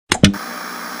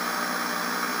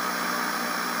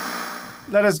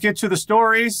let us get to the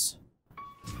stories.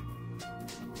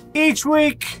 Each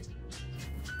week,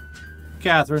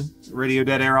 Catherine, Radio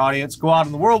Dead Air audience, go out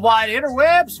on the worldwide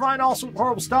interwebs, find all sorts of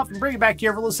horrible stuff, and bring it back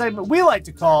here for a little segment we like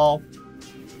to call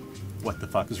What the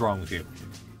Fuck is Wrong with You?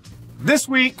 This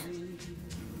week,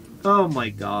 oh my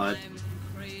god.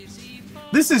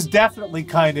 This is definitely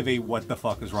kind of a what the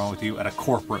fuck is wrong with you at a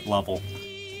corporate level.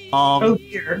 Oh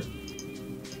dear.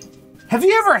 Have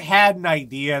you ever had an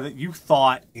idea that you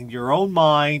thought in your own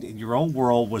mind, in your own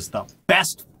world, was the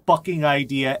best fucking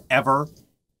idea ever?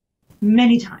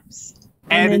 Many times.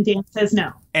 And then Dan says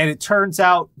no. And it turns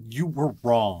out you were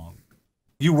wrong.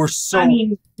 You were so... I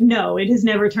mean, no, it has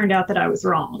never turned out that I was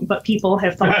wrong, but people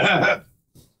have thought...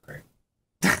 Great.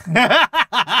 That's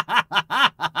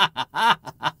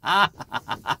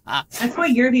why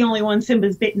you're the only one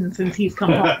Simba's bitten since he's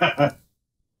come home.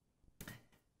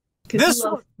 Because he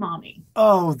loves mommy.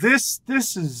 Oh, this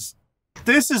is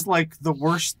like the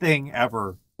worst thing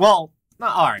ever. Well,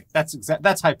 all right,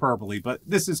 that's hyperbole, but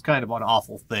this is kind of an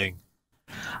awful thing.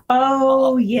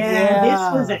 Oh yeah,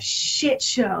 this was a shit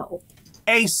show.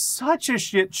 Such a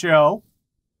shit show.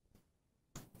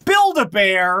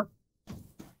 Build-A-Bear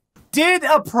did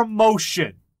a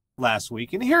promotion last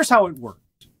week, and here's how it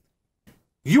worked.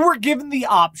 You were given the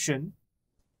option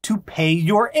to pay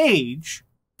your age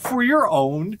for your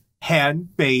own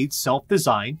handmade,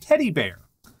 self-designed teddy bear.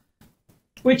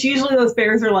 Which usually those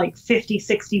bears are like 50,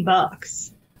 60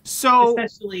 bucks. So,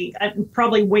 especially,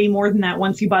 probably way more than that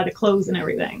once you buy the clothes and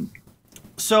everything.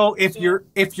 So if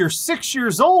you're 6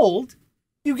 years old,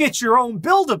 you get your own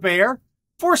Build-A-Bear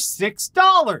for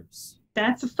 $6.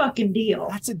 That's a fucking deal.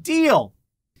 That's a deal.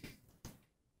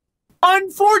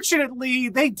 Unfortunately,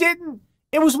 they didn't.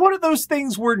 It was one of those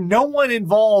things where no one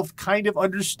involved kind of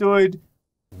understood,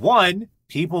 one,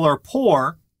 people are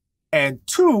poor, and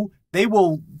two, they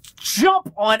will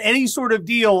jump on any sort of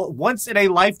deal once in a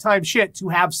lifetime shit to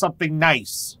have something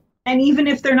nice. And even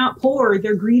if they're not poor,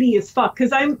 they're greedy as fuck.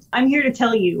 Because I'm here to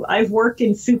tell you, I've worked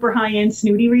in super high-end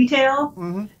snooty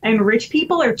retail, and rich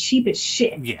people are cheap as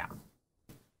shit. Yeah.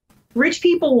 Rich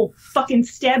people will fucking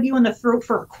stab you in the throat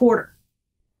for a quarter.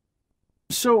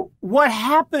 So what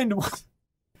happened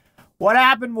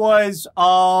was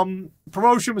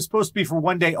promotion was supposed to be for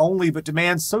one day only, but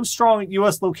demand so strong at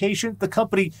U.S. locations, the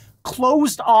company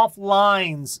closed off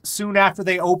lines soon after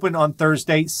they opened on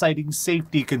Thursday, citing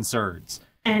safety concerns.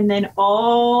 And then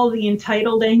all the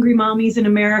entitled angry mommies in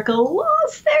America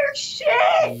lost their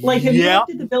shit. Like, have you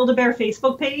looked at the Build-A-Bear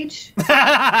Facebook page?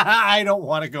 I don't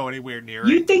want to go anywhere near it.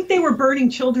 You'd think they were burning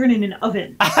children in an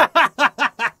oven.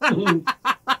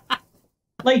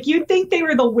 Like, you'd think they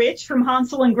were the witch from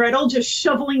Hansel and Gretel just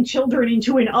shoveling children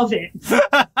into an oven.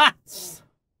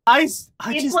 It's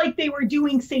like they were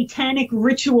doing satanic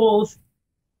rituals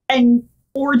and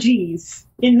orgies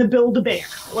in the Build-A-Bear.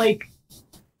 Like,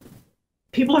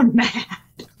 people are mad.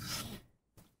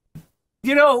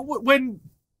 You know, when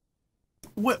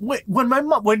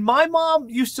my mom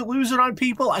used to lose it on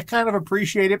people, I kind of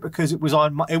appreciate it because it was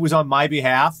on my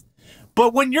behalf.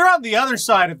 But when you're on the other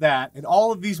side of that, and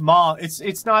all of these moms,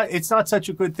 it's not such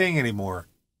a good thing anymore.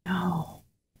 No.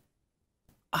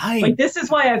 Like, this is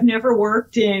why I've never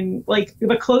worked in, like,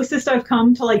 the closest I've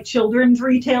come to, like, children's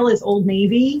retail is Old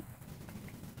Navy.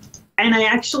 And I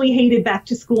actually hated back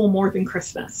to school more than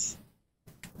Christmas.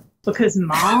 Because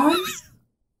moms?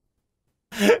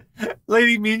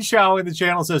 Lady Meanshaw in the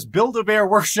channel says, Build-A-Bear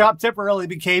Workshop temporarily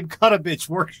became Cut-A-Bitch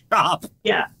Workshop.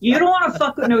 Yeah, you don't want to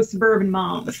fuck with no suburban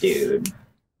moms, dude.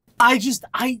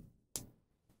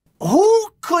 Who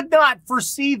could not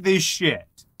foresee this shit?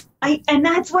 And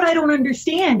that's what I don't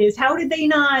understand, is how did they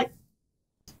not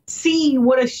see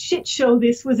what a shit show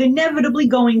this was inevitably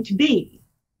going to be?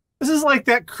 This is like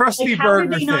that Krusty Burger thing. How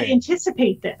did they not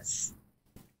anticipate this?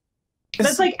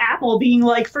 That's like Apple being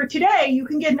like, for today, you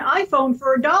can get an iPhone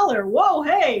for $1. Whoa,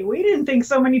 hey, we didn't think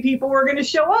so many people were going to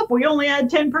show up. We only had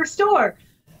 10 per store.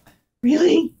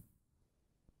 Really?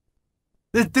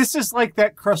 This is like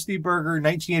that Krusty Burger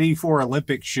 1984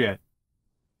 Olympic shit.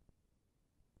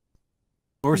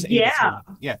 Or yeah.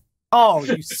 Yeah. Oh,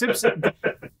 you Simpson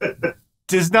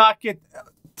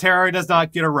Tara does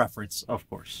not get a reference, of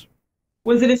course.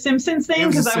 Was it a Simpsons thing?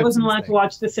 Because I wasn't allowed to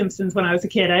watch The Simpsons when I was a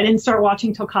kid. I didn't start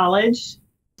watching till college.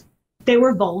 They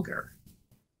were vulgar.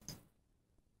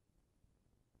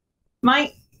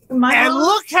 And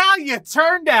look how you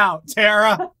turned out,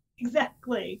 Tara.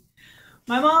 Exactly.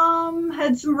 My mom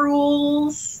had some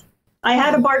rules. I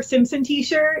had a Bart Simpson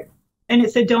t-shirt, and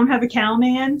it said, don't have a cow,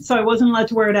 man. So I wasn't allowed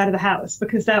to wear it out of the house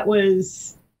because that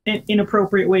was an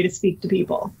inappropriate way to speak to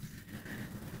people.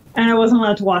 And I wasn't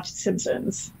allowed to watch The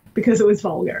Simpsons because it was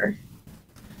vulgar.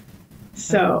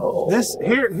 So this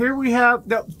here we have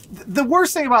the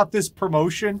worst thing about this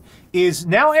promotion is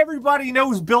now everybody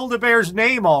knows Build-A-Bear's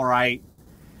name, all right.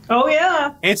 Oh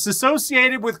yeah. It's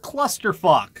associated with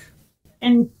clusterfuck.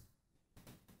 And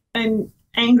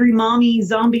angry mommy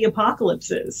zombie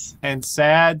apocalypses. And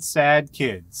sad, sad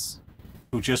kids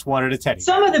who just wanted a teddy.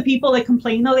 Some of the people that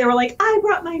complained, though, they were like, I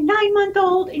brought my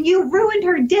 9-month-old and you ruined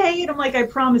her day. And I'm like, I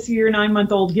promise you, your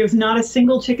 9-month-old gives not a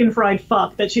single chicken fried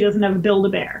fuck that she doesn't have a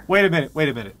Build-A-Bear. Wait a minute.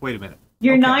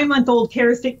 Your 9-month-old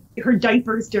cares that her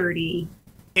diaper's dirty.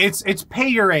 It's pay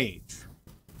your age.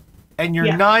 And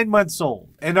you're 9 months old.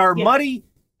 And our money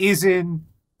is in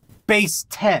base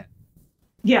 10.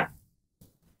 Yeah.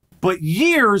 But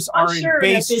years are in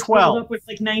base 12. Up with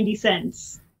like 90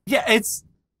 cents. Yeah, it's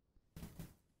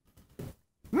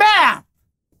math.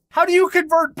 How do you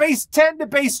convert base 10 to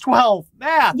base 12?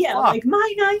 Math. Yeah, fuck. like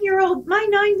my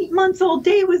 9-month-old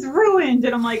day was ruined.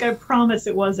 And I'm like, I promise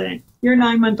it wasn't. Your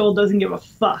 9-month-old doesn't give a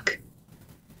fuck.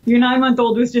 Your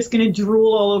 9-month-old was just going to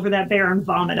drool all over that bear and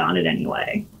vomit on it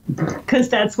anyway. Because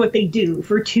that's what they do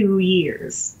for 2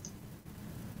 years.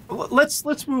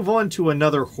 Let's move on to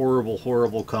another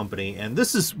horrible company. And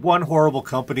this is one horrible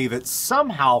company that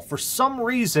somehow, for some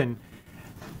reason,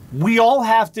 we all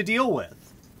have to deal with.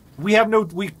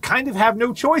 We kind of have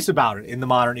no choice about it in the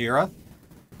modern era.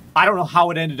 I don't know how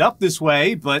it ended up this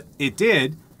way, but it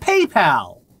did.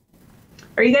 PayPal.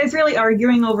 Are you guys really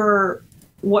arguing over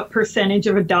what percentage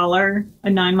of $1 a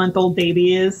 9-month-old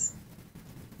baby is?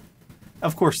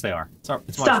 Of course they are. It's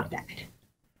Stop that.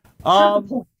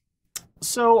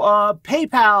 So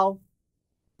PayPal,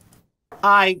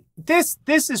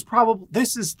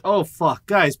 oh fuck,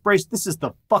 guys, brace, this is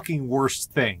the fucking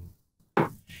worst thing.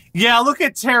 Yeah, look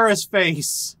at Tara's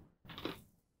face.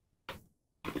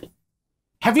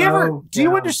 Have you ever, do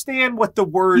you understand what the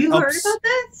word... You heard about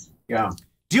this? Yeah.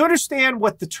 Do you understand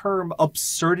what the term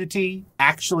absurdity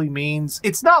actually means?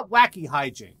 It's not wacky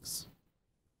hijinks.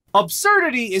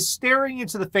 Absurdity is staring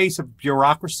into the face of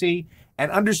bureaucracy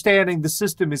and understanding the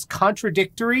system is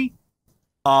contradictory,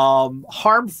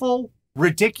 harmful,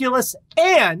 ridiculous,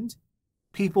 and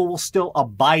people will still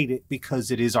abide it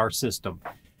because it is our system.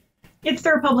 It's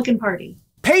the Republican Party.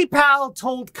 PayPal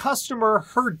told customer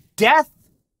her death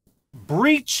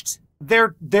breached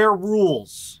their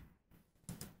wrules.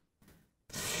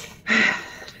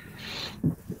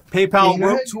 PayPal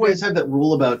wrote to you guys have that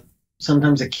rule about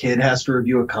sometimes a kid has to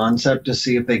review a concept to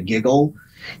see if they giggle.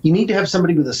 You need to have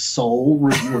somebody with a soul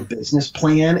review a business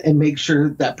plan and make sure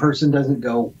that person doesn't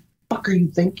go, fuck are you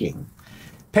thinking?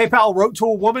 PayPal wrote to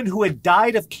a woman who had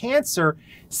died of cancer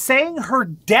saying her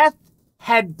death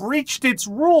had breached its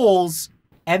rules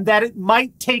and that it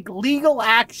might take legal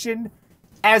action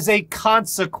as a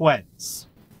consequence.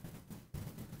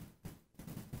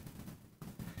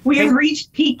 We have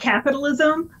reached peak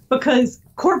capitalism because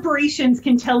corporations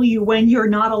can tell you when you're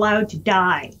not allowed to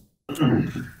die.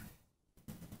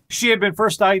 She had been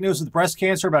first diagnosed with breast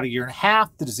cancer about 1.5 years.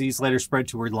 The disease later spread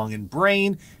to her lung and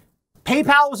brain.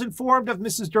 PayPal was informed of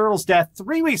Mrs. Dirtle's death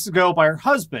 3 weeks ago by her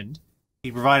husband.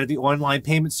 He provided the online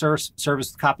payment service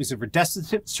with copies of her death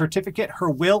certificate, her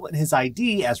will, and his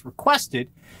ID as requested.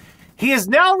 He has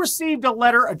now received a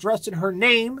letter addressed in her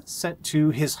name sent to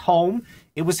his home.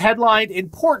 It was headlined,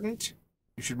 "Important."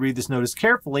 You should read this notice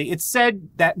carefully. It said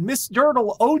that Miss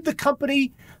Dirtle owed the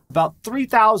company about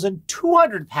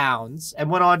 £3,200 and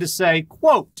went on to say,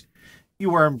 quote,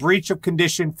 "You are in breach of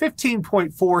condition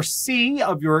 15.4C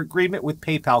of your agreement with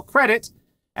PayPal Credit,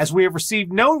 as we have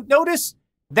received no notice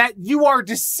that you are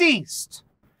deceased.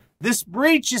 This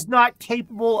breach is not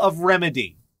capable of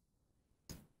remedy."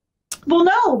 Well,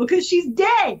 no, because she's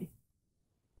dead.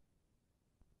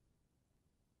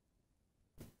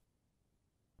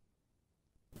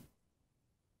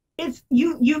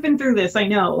 You've been through this, I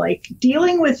know. Like,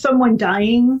 dealing with someone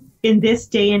dying in this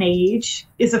day and age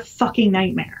is a fucking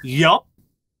nightmare. Yup.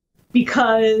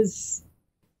 Because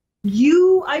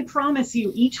I promise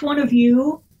you, each one of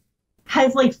you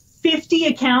has like 50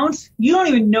 accounts you don't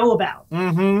even know about.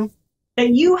 Mm-hmm.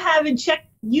 That you haven't checked.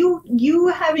 You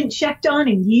haven't checked on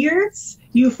in years.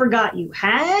 You forgot you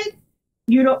had.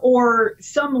 Or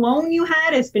some loan you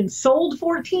had has been sold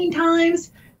 14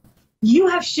 times. You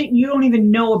have shit you don't even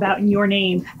know about in your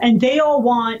name, and they all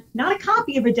want not a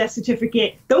copy of a death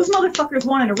certificate. Those motherfuckers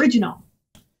want an original.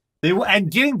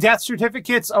 And getting death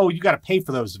certificates, you got to pay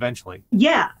for those eventually.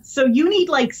 Yeah, so you need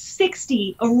like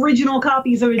 60 original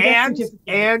copies of a death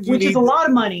certificate, which is a lot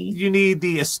of money. You need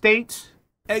the estate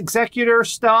executor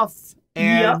stuff,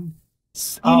 and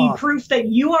you need proof that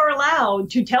you are allowed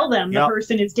to tell them the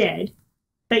person is dead,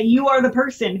 that you are the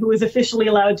person who is officially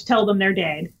allowed to tell them they're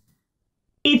dead.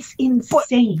 It's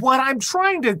insane. But what I'm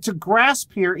trying to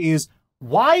grasp here is,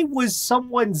 why was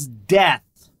someone's death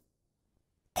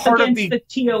part of the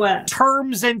TOS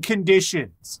terms and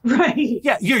conditions? Right.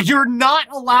 Yeah, you're not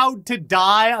allowed to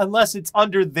die unless it's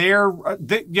under their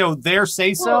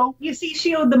say so. Well, you see,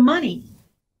 she owed the money,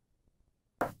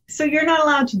 so you're not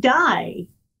allowed to die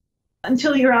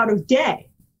until you're out of debt,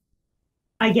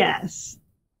 I guess.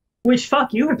 Which,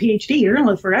 fuck, you have a PhD, you're gonna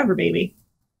live forever, baby.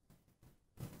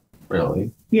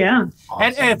 Really? Yeah. Awesome.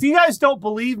 And if you guys don't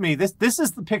believe me, this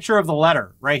is the picture of the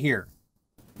letter right here.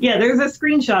 Yeah, there's a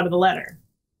screenshot of the letter.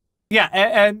 Yeah,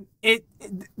 and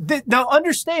now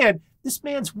understand, this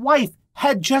man's wife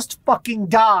had just fucking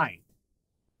died.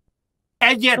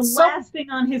 And yet the last thing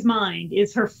on his mind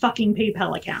is her fucking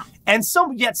PayPal account. And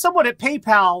yet someone at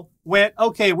PayPal went,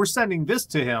 okay, we're sending this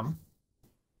to him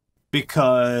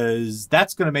because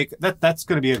that's going to make that's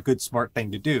going to be a good, smart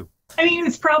thing to do. I mean,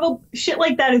 it's probably shit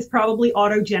like that is probably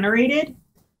auto-generated.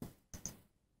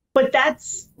 But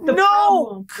that's the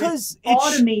problem with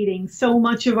automating so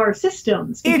much of our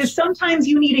systems. Because sometimes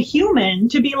you need a human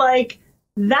to be like,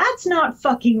 that's not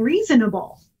fucking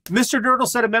reasonable. Mr. Dirtle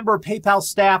said a member of PayPal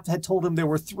staff had told him there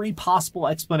were 3 possible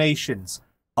explanations: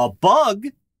 a bug,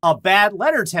 a bad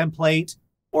letter template,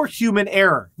 or human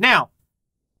error. Now,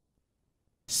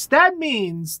 that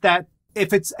means that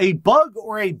if it's a bug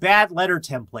or a bad letter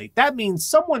template, that means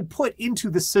someone put into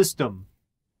the system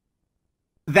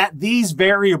that these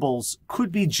variables could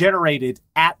be generated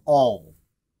at all.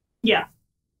 Yeah.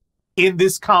 In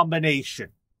this combination.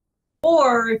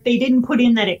 Or they didn't put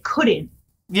in that it couldn't.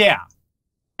 Yeah.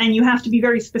 And you have to be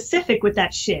very specific with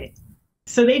that shit.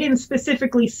 So they didn't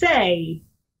specifically say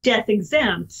death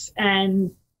exempt.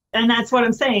 And that's what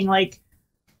I'm saying. Like,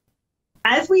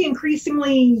 as we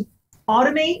increasingly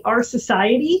automate our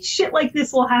society, shit like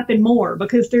this will happen more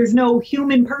because there's no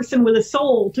human person with a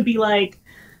soul to be like,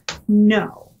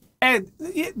 no. And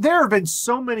there have been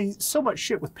so much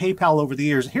shit with PayPal over the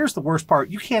years. Here's the worst part.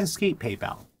 You can't escape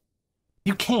PayPal.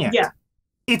 You can't. Yeah.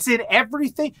 It's in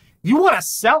everything. You want to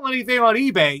sell anything on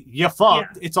eBay, you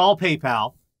fucked. Yeah. It's all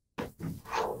PayPal.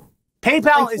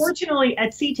 PayPal Unfortunately,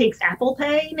 Etsy takes Apple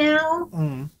Pay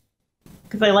now.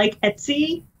 Because I like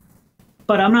Etsy.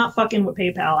 But I'm not fucking with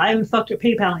PayPal. I haven't fucked with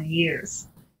PayPal in years.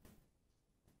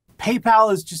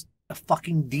 PayPal is just a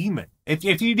fucking demon. If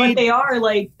you need... But they are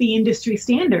like the industry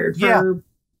standard for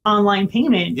online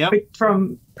payment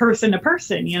from person to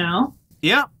person, you know?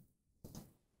 Yeah.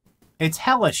 It's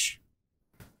hellish.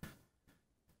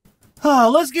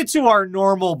 Let's get to our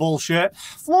normal bullshit.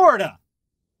 Florida.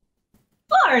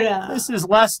 This is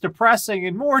less depressing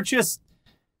and more just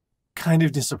kind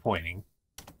of disappointing.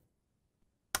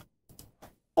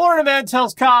 Florida man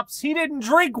tells cops he didn't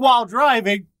drink while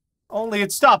driving, only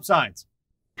at stop signs.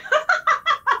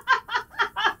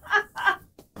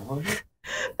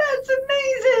 That's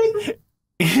amazing.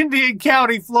 Indian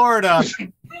County, Florida.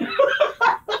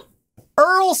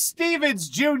 Earl Stevens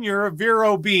Jr. of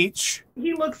Vero Beach.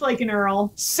 He looks like an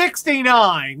Earl.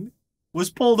 69. Was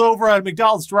pulled over at a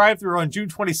McDonald's drive-thru on June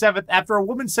 27th after a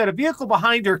woman said a vehicle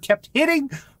behind her kept hitting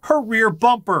her rear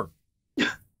bumper.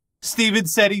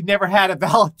 Stevens said he'd never had a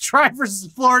valid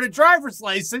Florida driver's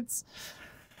license,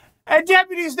 and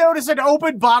deputies noticed an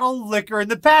open bottle of liquor in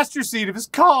the passenger seat of his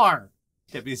car.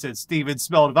 Deputies said Stevens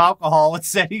smelled of alcohol and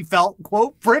said he felt,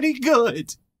 quote, pretty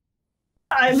good.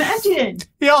 I imagine.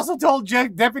 He also told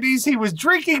deputies he was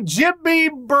drinking Jim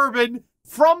Beam bourbon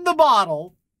from the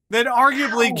bottle, then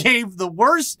arguably gave the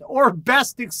worst or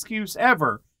best excuse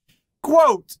ever.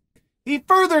 Quote, he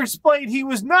further explained he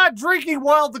was not drinking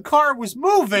while the car was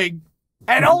moving,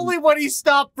 and only when he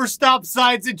stopped for stop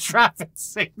signs and traffic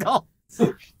signals.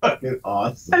 Fucking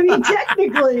awesome. I mean,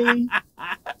 technically,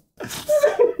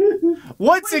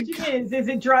 what's it is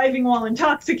it driving while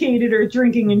intoxicated or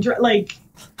drinking and like?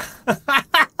 There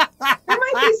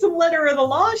might be some letter of the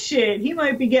law shit he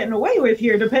might be getting away with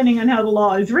here, depending on how the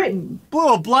law is written.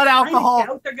 Blew a blood alcohol. I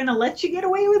doubt they're gonna let you get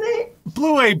away with it.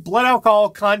 Blew a blood alcohol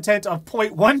content of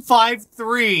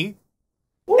 0.153.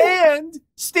 Ooh. And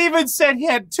Stevens said he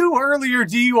had 2 earlier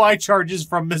DUI charges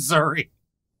from Missouri.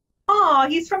 Aw,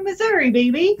 he's from Missouri,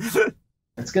 baby.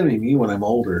 That's gonna be me when I'm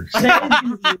older. That is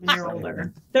gonna be when you're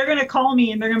older. They're gonna call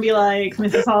me and they're gonna be like,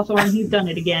 Mrs. Hawthorne, he's done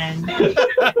it again.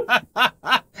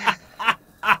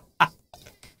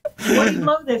 What did he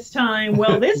blow this time?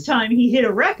 Well, this time he hit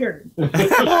a record.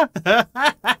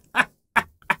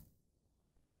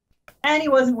 And he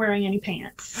wasn't wearing any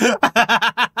pants.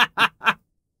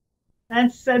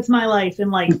 That's my life in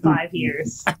like 5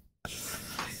 years.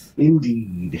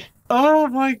 Indeed. Oh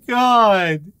my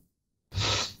God.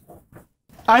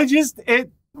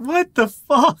 What the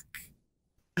fuck?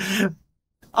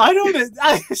 I don't.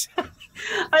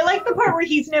 I like the part where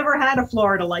he's never had a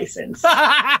Florida license.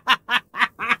 But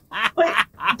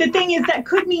the thing is, that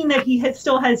could mean that he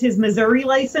still has his Missouri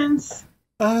license.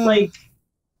 Like,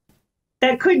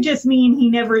 that could just mean he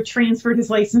never transferred his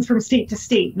license from state to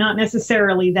state. Not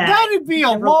necessarily that. That'd be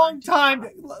a long time.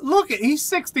 Look, he's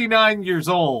 69 years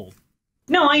old.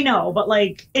 No, I know, but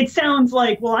like, it sounds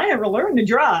like, well, I never learned to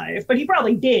drive, but he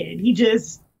probably did. He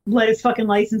just let his fucking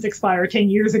license expire 10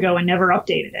 years ago and never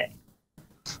updated it.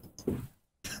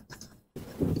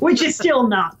 Which is still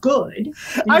not good.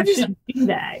 I shouldn't do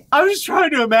that. I was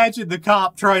trying to imagine the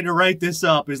cop trying to write this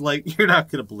up. Is like, you're not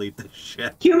going to believe this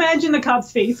shit. Can you imagine the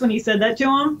cop's face when he said that to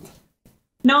him?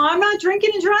 No, I'm not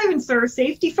drinking and driving, sir.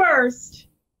 Safety first.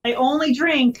 I only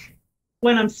drink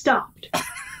when I'm stopped.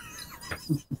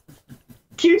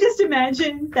 Can you just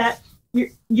imagine that?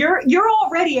 You're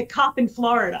already a cop in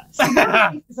Florida, so your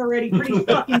life is already pretty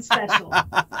fucking special.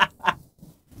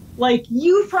 Like,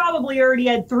 you've probably already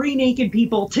had 3 naked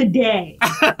people today.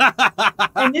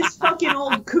 And this fucking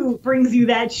old coot brings you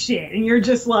that shit. And you're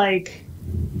just like,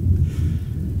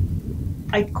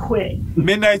 I quit.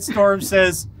 Midnight Storm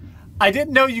says, I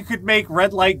didn't know you could make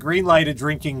red light, green light a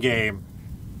drinking game.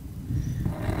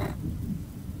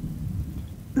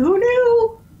 Who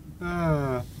knew?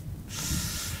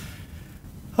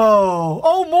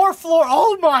 Oh, more floor.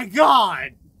 Oh my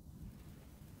God.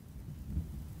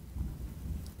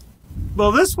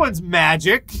 Well, this one's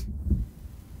magic.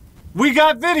 We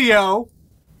got video.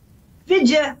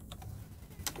 Vidya.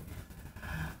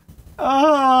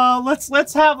 Let's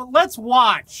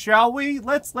watch, shall we?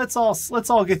 Let's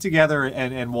all get together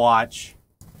and watch.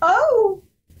 Oh.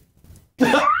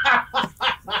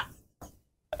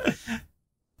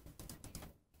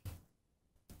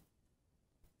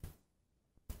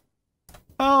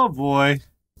 Oh boy.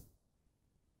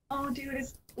 Oh, dude,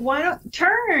 why don't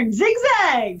turn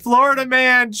zigzag? Florida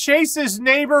man chases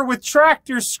neighbor with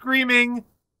tractor screaming,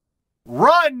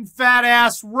 "Run, fat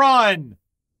ass, run!"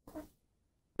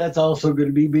 That's also going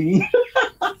to be me.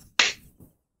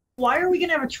 Why are we going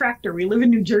to have a tractor? We live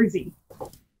in New Jersey.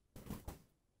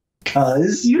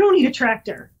 'Cause you don't need a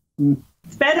tractor.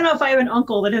 It's bad enough I have an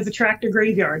uncle that has a tractor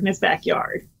graveyard in his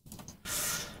backyard.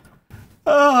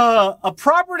 A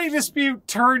property dispute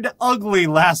turned ugly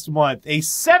last month. A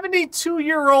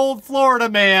 72-year-old Florida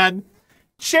man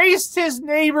chased his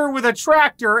neighbor with a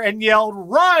tractor and yelled,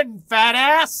 "Run, fat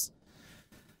ass!"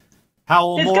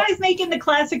 This guy's making the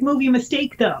classic movie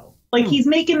mistake, though. Like, he's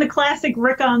making the classic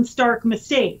Rickon Stark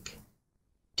mistake.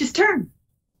 Just turn.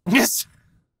 Yes.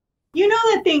 You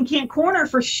know that thing can't corner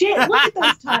for shit. Look at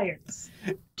those tires.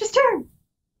 Just turn.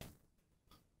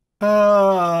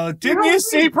 Didn't you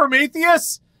see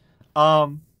Prometheus?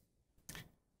 Howell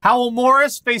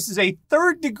Morris faces a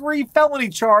 3rd-degree felony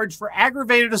charge for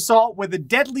aggravated assault with a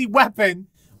deadly weapon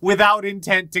without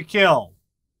intent to kill.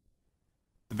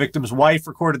 The victim's wife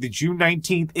recorded the June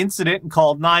 19th incident and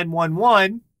called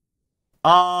 911.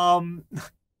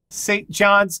 St.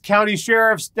 Johns County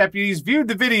Sheriff's deputies viewed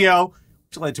the video,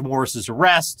 which led to Morris's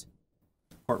arrest.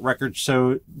 Court records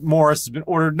show Morris has been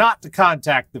ordered not to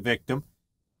contact the victim.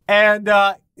 And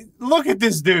look at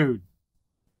this dude.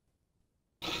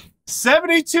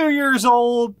 72 years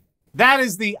old. That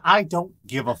is the I don't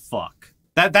give a fuck.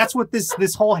 That's what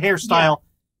this whole hairstyle,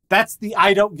 that's the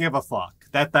I don't give a fuck.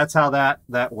 That's how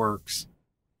that works.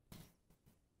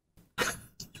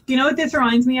 You know what this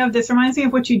reminds me of? This reminds me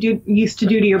of what you used to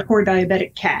do to your poor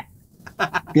diabetic cat.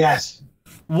 Yes.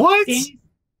 What?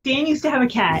 Dan used to have a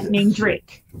cat named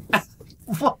Drake.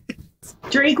 What?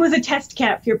 Drake was a test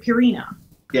cat for Purina.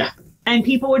 Yeah. And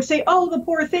people would say, "Oh, the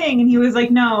poor thing." And he was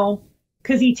like, "No,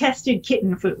 because he tested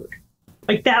kitten food.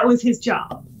 Like, that was his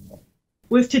job,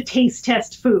 was to taste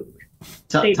test food."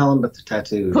 Tell him about the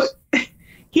tattoos.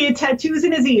 He had tattoos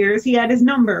in his ears. He had his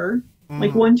number,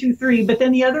 like 1, 2, 3. But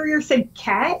then the other ear said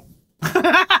cat.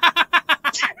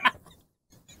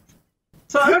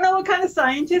 So I don't know what kind of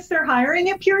scientists they're hiring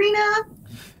at Purina.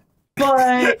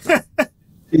 But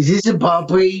is this a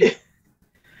puppy?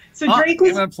 So Drake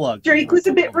was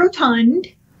a bit rotund.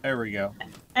 There we go.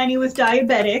 And he was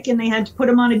diabetic, and they had to put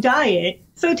him on a diet.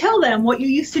 So tell them what you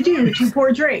used to do to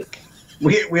poor Drake.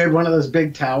 We had one of those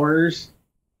big towers,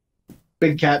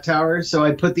 big cat towers. So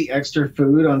I put the extra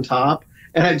food on top,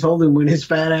 and I told him when his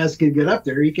fat ass could get up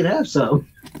there, he could have some.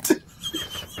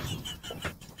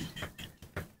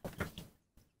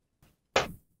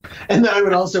 And then I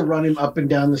would also run him up and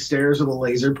down the stairs with a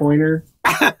laser pointer.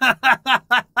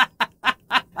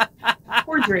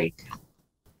 Poor Drake.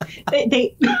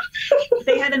 They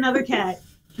had another cat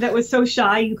that was so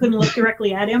shy you couldn't look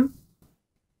directly at him.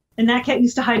 And that cat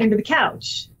used to hide under the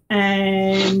couch.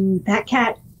 and that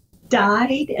cat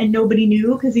died and nobody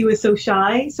knew because he was so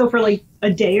shy. So for like a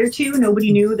day or two,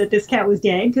 nobody knew that this cat was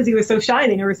dead because he was so shy.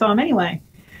 They never saw him anyway.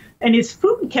 And his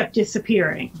food kept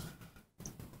disappearing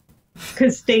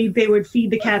because they would feed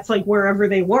the cats like wherever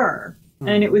they were.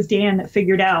 And it was Dan that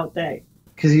figured out that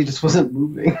because he just wasn't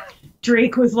moving.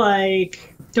 Drake was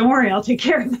like, don't worry, I'll take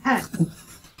care of that.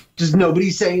 Just nobody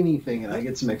say anything and I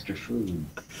get some extra food.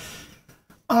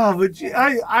 Oh, but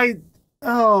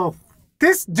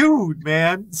this dude,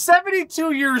 man,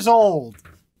 72 years old.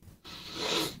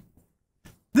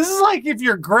 This is like if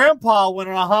your grandpa went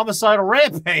on a homicidal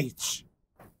rampage.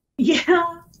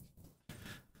 Yeah.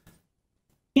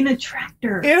 In a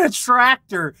tractor. In a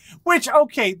tractor. Which,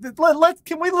 okay,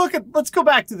 let's go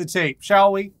back to the tape,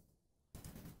 shall we?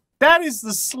 That is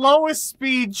the slowest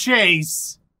speed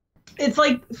chase. It's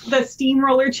like the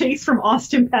steamroller chase from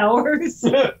Austin Powers.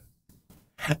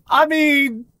 I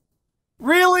mean,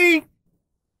 really?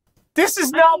 This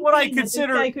is not what I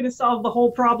consider... This guy could have solved the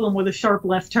whole problem with a sharp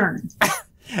left turn.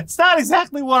 It's not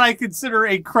exactly what I consider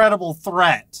a credible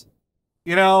threat.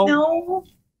 You know?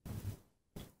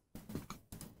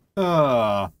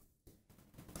 No.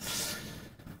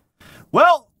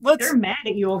 Well, They're mad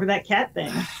at you over that cat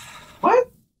thing.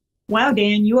 What? Wow,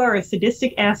 Dan, you are a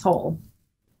sadistic asshole.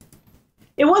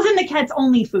 It wasn't the cat's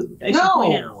only food, I should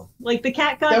point out. Like, the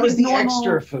cat got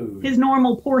extra food. His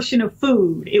normal portion of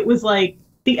food. It was like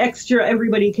the extra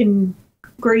everybody can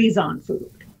graze on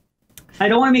food. I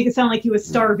don't want to make it sound like he was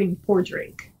starving, poor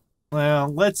Drake.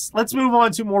 Well, let's move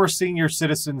on to more senior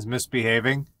citizens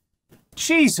misbehaving.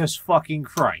 Jesus fucking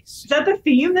Christ. Is that the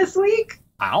theme this week?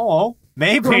 I don't know.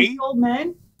 Maybe. Grumpy old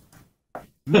men?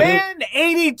 Man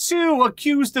 82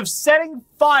 accused of setting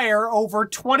fire over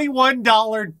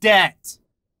 $21 debt.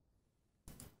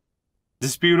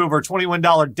 Dispute over a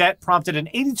 $21 debt prompted an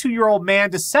 82-year-old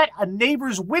man to set a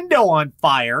neighbor's window on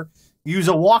fire, use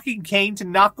a walking cane to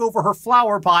knock over her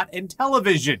flower pot and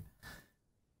television.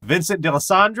 Vincent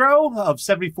D'Alessandro of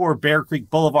 74 Bear Creek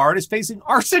Boulevard is facing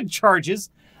arson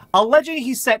charges, alleging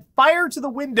he set fire to the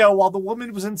window while the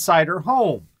woman was inside her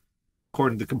home.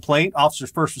 According to the complaint,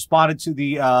 officers first responded to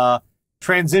the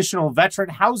Transitional Veteran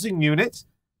Housing Unit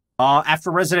after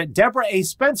resident Deborah A.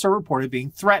 Spencer reported being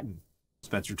threatened.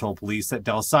 Spencer told police that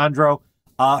D'Alessandro,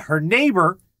 her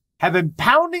neighbor, had been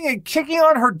pounding and kicking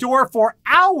on her door for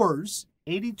hours,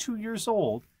 82 years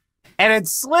old, and had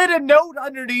slid a note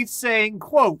underneath saying,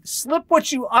 quote, "Slip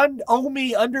what you owe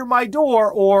me under my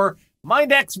door or my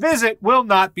next visit will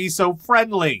not be so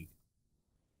friendly."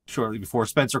 Shortly before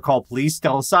Spencer called police,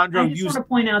 D'Alessandro used... I just want to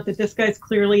point out that this guy's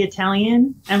clearly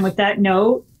Italian, and with that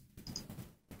note,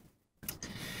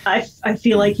 I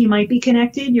feel like he might be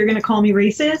connected. You're going to call me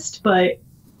racist, but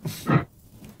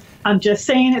I'm just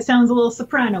saying it sounds a little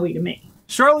soprano-y to me.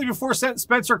 Shortly before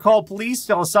Spencer called police,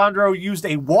 D'Alessandro used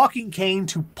a walking cane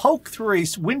to poke through a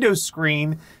window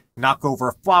screen, knock over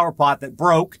a flower pot that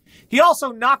broke. He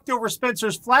also knocked over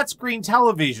Spencer's flat-screen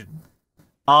television.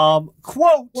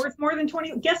 Quote... Worth more than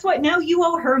 20... Guess what? Now you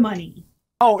owe her money.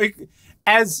 Oh,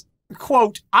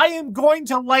 quote, "I am going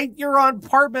to light your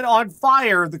apartment on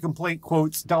fire," the complaint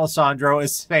quotes D'Alessandro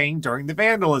as saying during the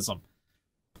vandalism.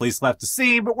 Police left the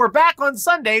scene, but we're back on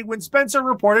Sunday when Spencer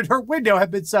reported her window had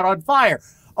been set on fire.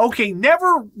 Okay,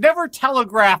 never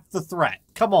telegraph the threat.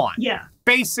 Come on. Yeah.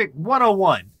 Basic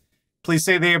 101. Police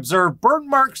say they observed burn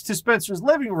marks to Spencer's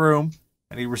living room,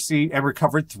 and he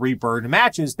recovered 3 burned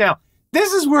matches. Now,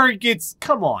 this is where it gets,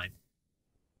 come on.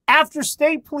 After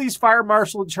state police fire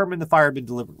marshal determined the fire had been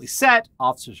deliberately set,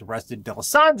 officers arrested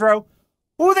D'Alessandro,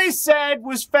 who they said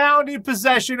was found in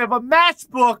possession of a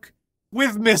matchbook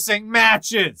with missing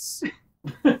matches.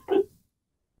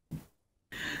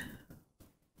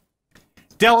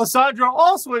 D'Alessandro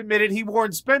also admitted he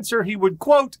warned Spencer he would,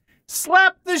 quote,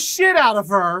 "slap the shit out of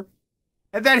her,"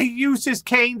 and that he used his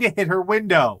cane to hit her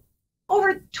window.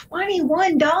 Over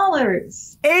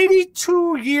 $21.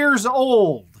 82 years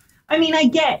old. I mean, I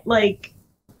get, like,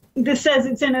 this says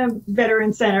it's in a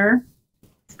veteran center.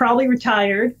 It's probably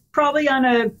retired. Probably on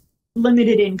a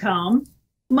limited income.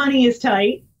 Money is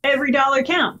tight. Every dollar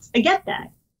counts. I get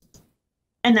that.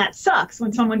 And that sucks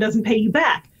when someone doesn't pay you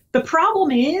back. The problem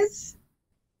is,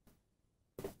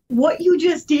 what you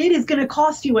just did is going to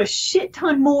cost you a shit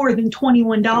ton more than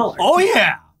 $21. Oh,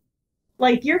 yeah.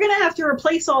 Like, you're going to have to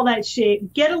replace all that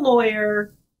shit, get a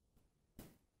lawyer.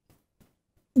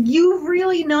 You've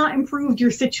really not improved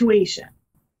your situation.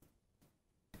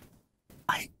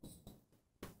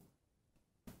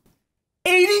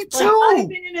 82! Like, I've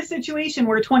been in a situation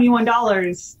where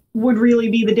 $21 would really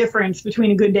be the difference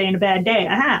between a good day and a bad day.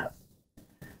 I have.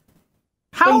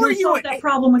 How are you solve that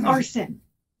problem with arson?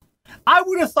 I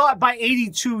would have thought by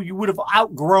 82 you would have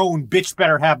outgrown bitch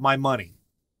better have my money.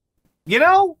 You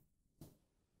know?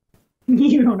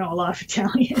 You don't know a lot of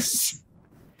Italians.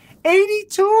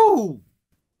 82!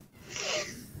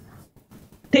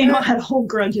 They know how to hold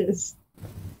grudges.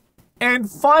 And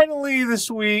finally this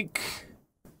week,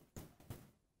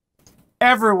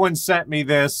 everyone sent me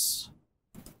this.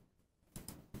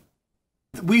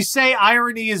 We say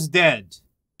irony is dead.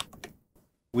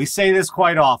 We say this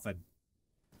quite often.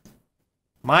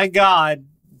 My God,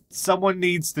 someone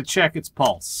needs to check its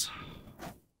pulse.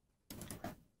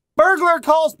 Burglar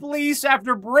calls police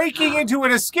after breaking into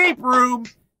an escape room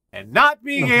and not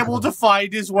being able to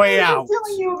find his way out. I'm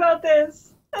telling you about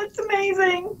this. That's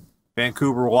amazing.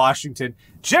 Vancouver, Washington.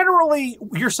 Generally,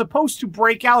 you're supposed to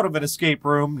break out of an escape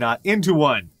room, not into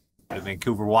one. A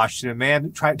Vancouver, Washington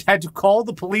man had to call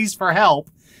the police for help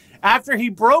after he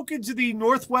broke into the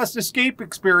Northwest Escape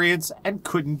Experience and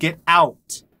couldn't get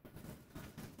out.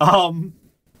 The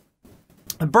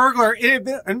burglar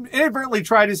inadvertently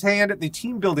tried his hand at the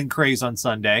team building craze on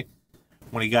Sunday.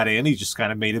 When he got in, he just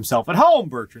kind of made himself at home,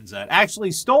 Bertrand said.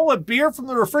 Actually stole a beer from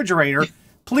the refrigerator.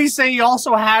 Police say he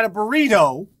also had a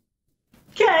burrito.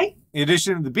 Okay. In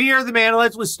addition to the beer, the man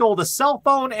allegedly stole a cell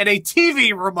phone and a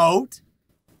TV remote.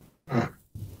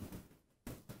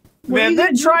 Man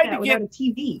then tried to get a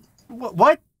TV.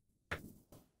 What?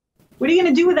 What are you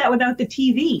going to do with that without the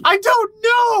TV? I don't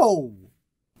know.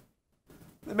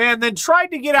 The man then tried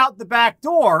to get out the back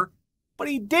door, but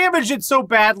he damaged it so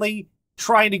badly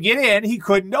trying to get in, he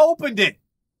couldn't open it.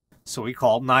 So he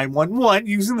called 911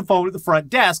 using the phone at the front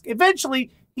desk. Eventually,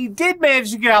 he did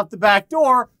manage to get out the back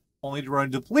door, only to run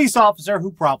into the police officer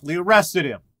who promptly arrested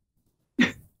him.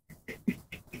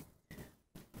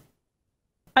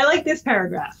 I like this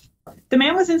paragraph. The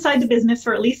man was inside the business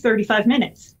for at least 35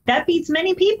 minutes. That beats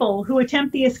many people who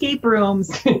attempt the escape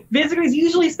rooms. Visitors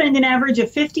usually spend an average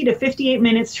of 50 to 58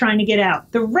 minutes trying to get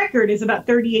out. The record is about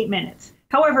 38 minutes.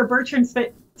 However, Bertrand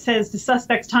says the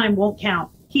suspect's time won't count.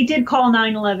 He did call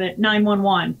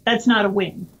 911. That's not a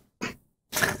win.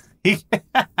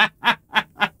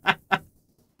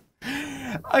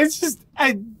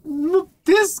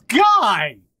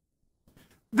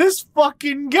 This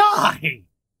fucking guy.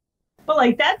 But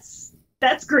like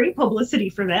that's great publicity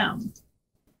for them.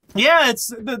 Yeah,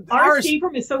 it's our escape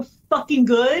room is so fucking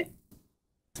good.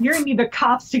 You're gonna need the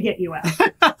cops to get you out.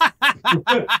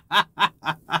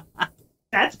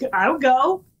 That's good. I would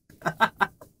go.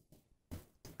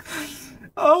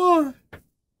 Oh,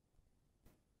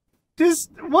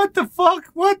 just what the fuck?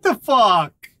 What the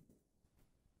fuck?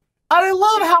 I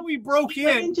love how he broke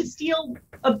in to steal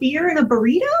a beer and a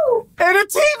burrito and a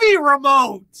TV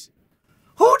remote.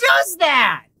 Who does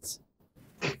that?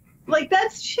 Like,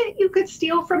 that's shit you could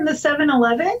steal from the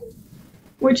 7-Eleven,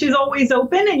 which is always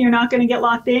open and you're not going to get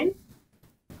locked in.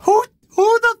 Who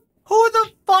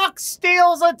the fuck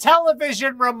steals a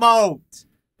television remote?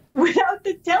 Without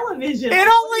the television. It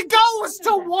only goes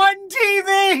to one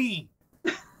TV.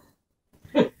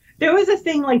 There was a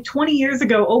thing like 20 years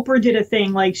ago, Oprah did a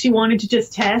thing, like she wanted to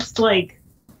just test like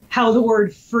how the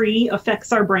word free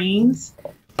affects our brains.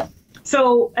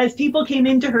 So as people came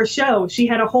into her show, she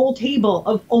had a whole table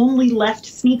of only left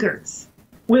sneakers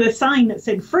with a sign that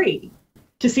said free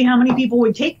to see how many people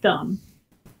would take them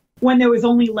when there was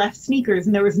only left sneakers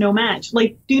and there was no match.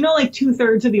 Like, do you know like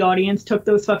 2/3 of the audience took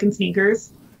those fucking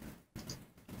sneakers?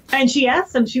 And she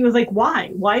asked them, she was like, why?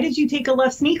 Why did you take a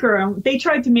left sneaker? And they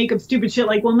tried to make up stupid shit.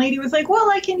 Like one lady was like,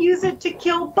 well, I can use it to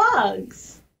kill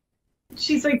bugs.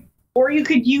 She's like, or you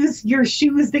could use your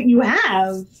shoes that you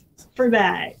have for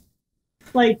that.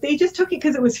 Like, they just took it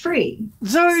because it was free.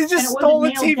 So they just stole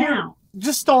a TV.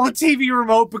 Just stole a TV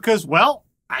remote because, well,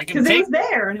 I can take. Because it was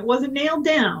there and it wasn't nailed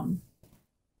down.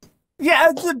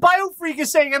 Yeah, the BioFreak is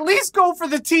saying, at least go for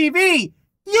the TV.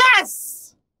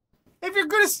 Yes! If you're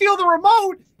going to steal the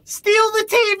remote, steal the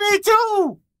TV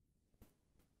too!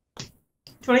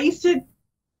 That's what I used to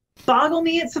boggle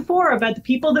me at Sephora about the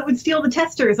people that would steal the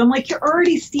testers. I'm like, you're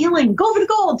already stealing. Go for the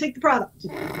gold. Take the product.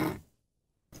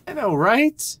 I know,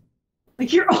 right?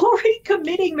 Like, you're already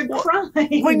committing the crime.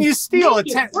 When you steal worth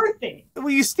it.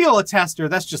 When you steal a tester,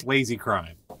 that's just lazy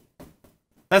crime.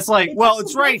 That's like,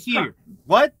 it's right here. Crime.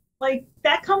 What? Like,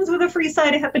 that comes with a free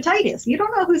side of hepatitis. You don't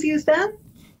know who's used them.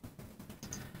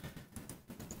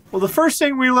 Well, the first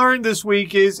thing we learned this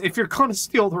week is if you're going to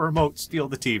steal the remote, steal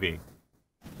the TV.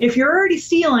 If you're already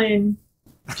stealing,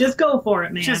 just go for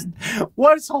it, man.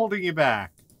 What's holding you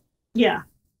back? Yeah.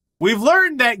 We've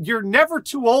learned that you're never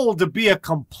too old to be a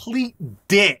complete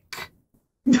dick.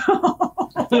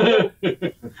 I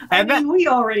mean, we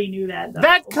already knew that, though.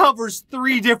 That covers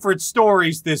 3 different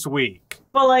stories this week.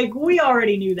 But, like, we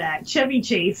already knew that. Chevy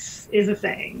Chase is a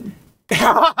thing.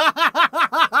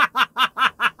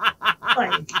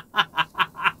 Like...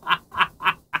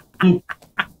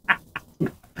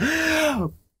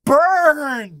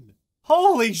 Burn!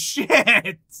 Holy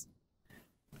shit!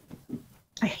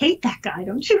 I hate that guy.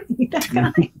 Don't you hate that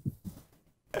guy?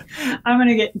 I'm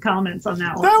gonna get comments on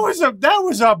that one. That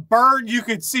was a burn you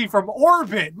could see from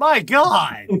orbit. My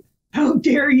God! How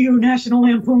dare you? National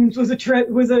Lampoon's was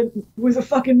a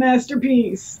fucking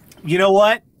masterpiece. You know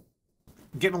what?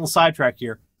 Getting a little sidetracked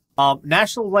here.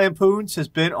 National Lampoon's has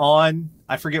been on,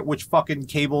 I forget which fucking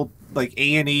cable, like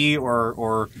A&E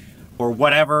or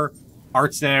whatever,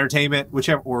 Arts and Entertainment,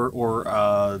 whichever, or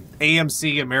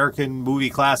AMC, American Movie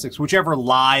Classics, whichever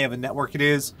lie of a network it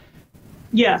is.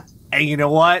 Yeah. And you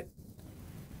know what?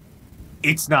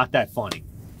 It's not that funny.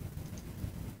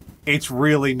 It's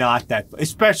really not that,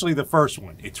 especially the first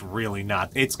one. It's really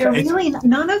not.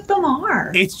 None of them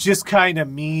are. It's just kind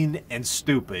of mean and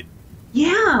stupid.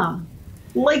 Yeah.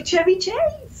 Like Chevy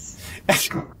Chase.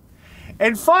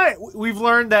 And fine, we've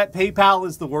learned that PayPal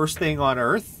is the worst thing on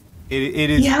earth. It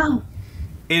is. Yeah.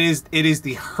 It is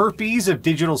the herpes of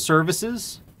digital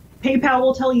services. PayPal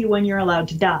will tell you when you're allowed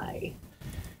to die.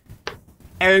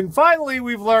 And finally,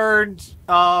 we've learned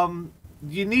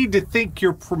you need to think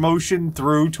your promotion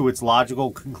through to its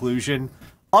logical conclusion.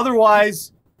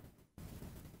 Otherwise,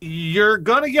 you're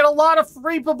going to get a lot of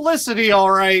free publicity,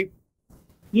 all right.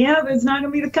 Yeah, but it's not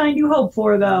going to be the kind you hope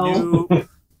for, though. Nope.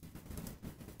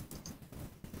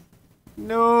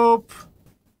 Nope.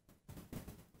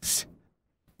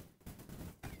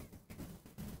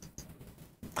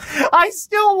 I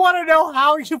still want to know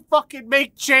how you fucking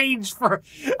make change for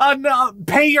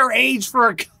pay your age for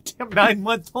a goddamn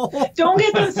 9-month-old. Don't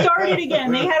get them started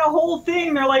again. They had a whole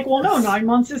thing. They're like, well, no, 9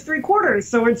 months is 3/4,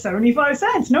 so it's 75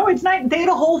 cents. No, it's not. They had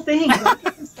a whole thing. Don't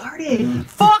get them started.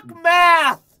 Fuck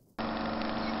math.